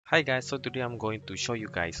Hi guys, so today I'm going to show you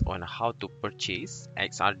guys on how to purchase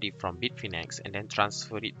XRD from Bitfinex and then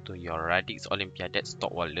transfer it to your Radix Olympiadet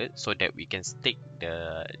stock wallet so that we can stake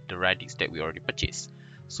the Radix that we already purchased.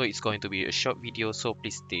 So it's going to be a short video, so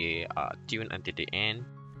please stay tuned until the end.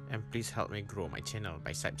 And please help me grow my channel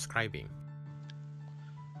by subscribing.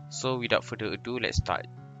 So without further ado, let's start.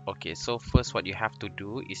 Okay, so first what you have to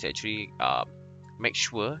do is actually make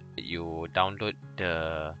sure you download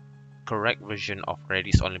the correct version of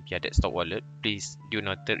Radix Olympiadet stock wallet. Please do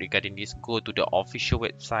note regarding this, go to the official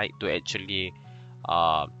website to actually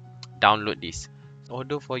download this. In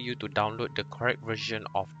order for you to download the correct version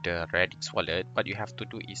of the Radix wallet, what you have to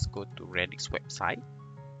do is go to Radix website.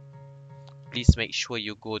 Please make sure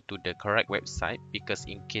you go to the correct website, because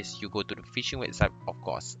in case you go to the phishing website, of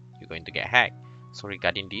course you're going to get hacked. So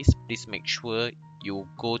regarding this, please make sure you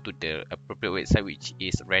go to the appropriate website, which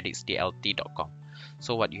is radixdlt.com.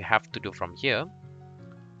 So what you have to do from here,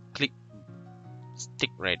 click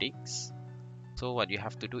stick Radix. So what you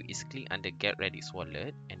have to do is click under get Radix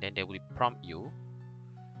wallet, and then they will prompt you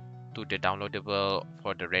to the downloadable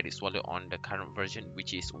for the Radix wallet on the current version,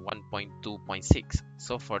 which is 1.2.6.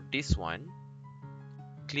 so for this one,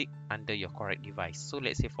 click under your correct device. So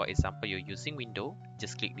let's say for example you're using Windows,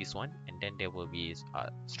 just click this one, and then there will be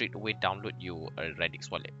straight away download you a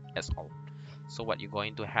Radix wallet. That's all. So what you're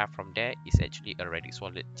going to have from there is actually a Radix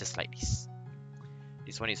wallet just like this.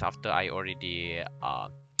 This one is after I already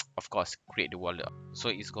of course create the wallet, so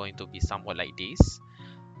it's going to be somewhat like this.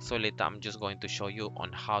 So later I'm just going to show you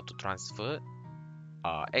on how to transfer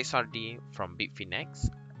XRD from Bitfinex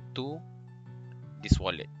to this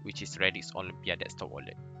wallet, which is Radix Olympiadet stock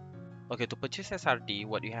wallet. Okay, to purchase XRD,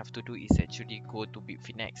 what you have to do is actually go to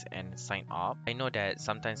Bitfinex and sign up. I know that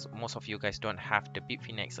sometimes most of you guys don't have the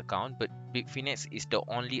Bitfinex account, but Bitfinex is the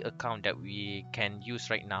only account that we can use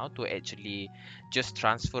right now to actually just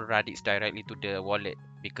transfer Radix directly to the wallet,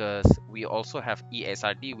 because we also have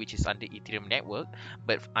EXRD, which is under Ethereum network,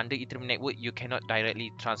 but under Ethereum network you cannot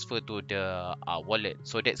directly transfer to the wallet.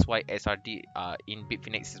 So that's why XRD in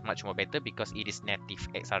Bitfinex is much more better, because it is native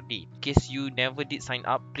XRD. In case you never did sign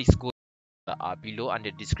up, please go below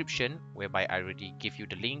under description, whereby I already give you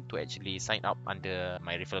the link to actually sign up under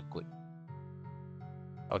my referral code.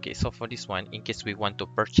 Okay, so for this one, in case we want to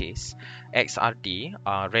purchase XRD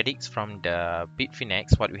Radix from the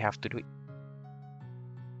Bitfinex, what we have to do,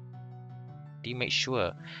 make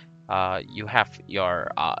sure you have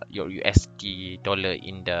your USD dollar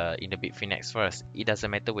in the Bitfinex first. It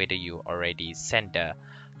doesn't matter whether you already send the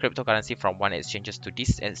cryptocurrency from one exchanges to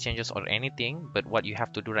this exchanges or anything, but what you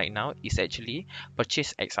have to do right now is actually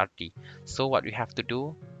purchase XRD. So what we have to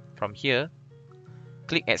do from here,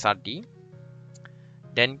 click XRD,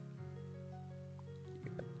 then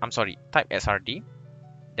type XRD,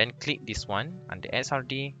 then click this one under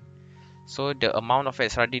XRD. So the amount of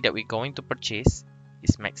XRD that we're going to purchase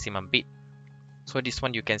is maximum bid. So this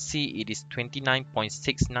one you can see it is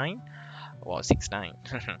 29.69 or 69.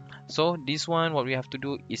 So this one, what we have to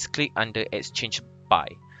do is click under exchange buy.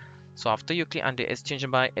 So after you click under exchange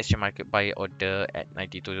buy, exchange market buy order at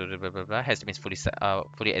 92 blah blah blah has been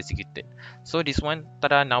fully executed. So this one,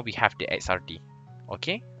 tada, now we have the XRD.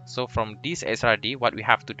 Okay, so from this XRD, what we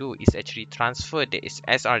have to do is actually transfer the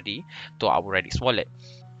XRD to our Radix wallet.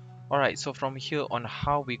 Alright, so from here on,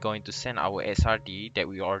 how we're going to send our XRD that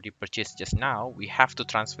we already purchased just now, we have to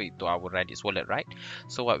transfer it to our Radix wallet, right?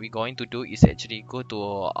 So what we're going to do is actually go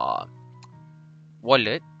to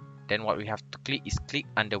wallet, then what we have to click is click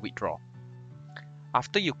under withdraw.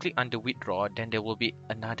 After you click under withdraw, then there will be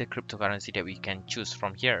another cryptocurrency that we can choose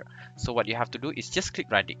from here. So what you have to do is just click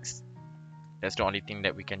Radix. That's the only thing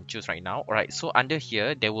that we can choose right now. Alright, so under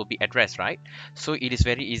here there will be address, right? So it is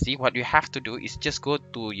very easy. What you have to do is just go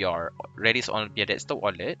to your Radix Olympiadet stock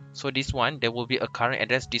wallet. So this one, there will be a current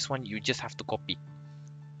address. This one you just have to copy.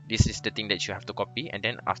 This is the thing that you have to copy, and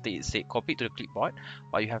then after it say copy to the clipboard,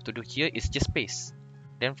 what you have to do here is just paste.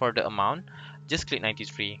 Then for the amount, just click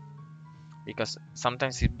 93, because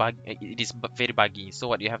sometimes it is very buggy. So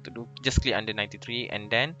what you have to do, just click under 93,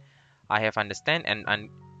 and then I have understand and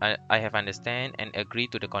agree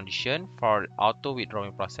to the condition for auto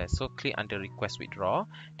withdrawing process. So click under request withdraw,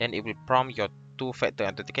 then it will prompt your two-factor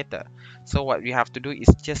authenticator. So what we have to do is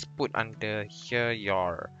just put under here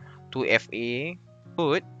your 2FA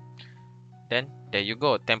put, then there you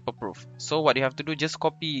go, tamper proof. So what you have to do, just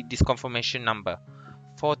copy this confirmation number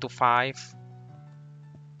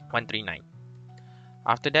 425139.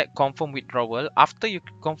 After that, confirm withdrawal. After you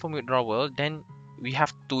confirm withdrawal, then you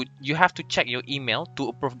have to check your email to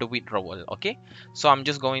approve the withdrawal. Okay, so I'm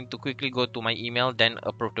just going to quickly go to my email, then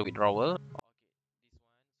approve the withdrawal.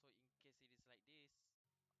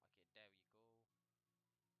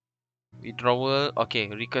 Withdrawal. Okay,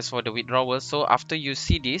 request for the withdrawal. So after you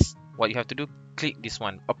see this, what you have to do, click this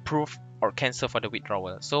one, approve or cancel for the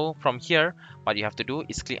withdrawal. So from here, what you have to do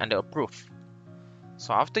is click under approve.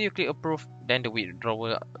 So after you click approve, then the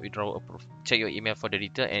withdrawal approve. Check your email for the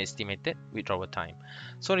detail and estimated withdrawal time.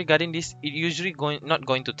 So regarding this, it usually not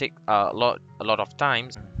going to take a lot of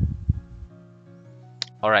times.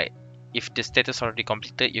 Alright, if the status already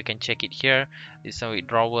completed, you can check it here. This one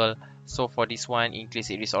withdrawal. So for this one, in case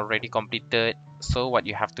it is already completed, so what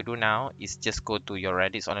you have to do now is just go to your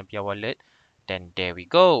Radix Olympia wallet. Then there we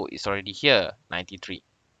go, it's already here, 93.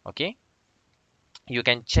 Okay, you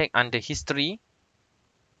can check under history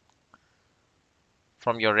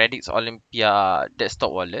from your Radix Olympia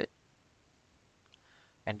desktop wallet,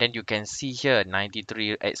 and then you can see here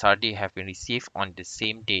 93 XRD have been received on the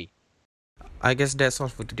same day. I guess that's all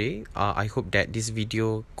for today. I hope that this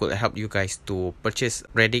video could help you guys to purchase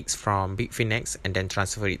Radix from Bitfinex and then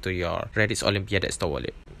transfer it to your Radix Olympia desktop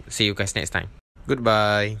wallet. See you guys next time.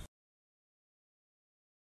 Goodbye.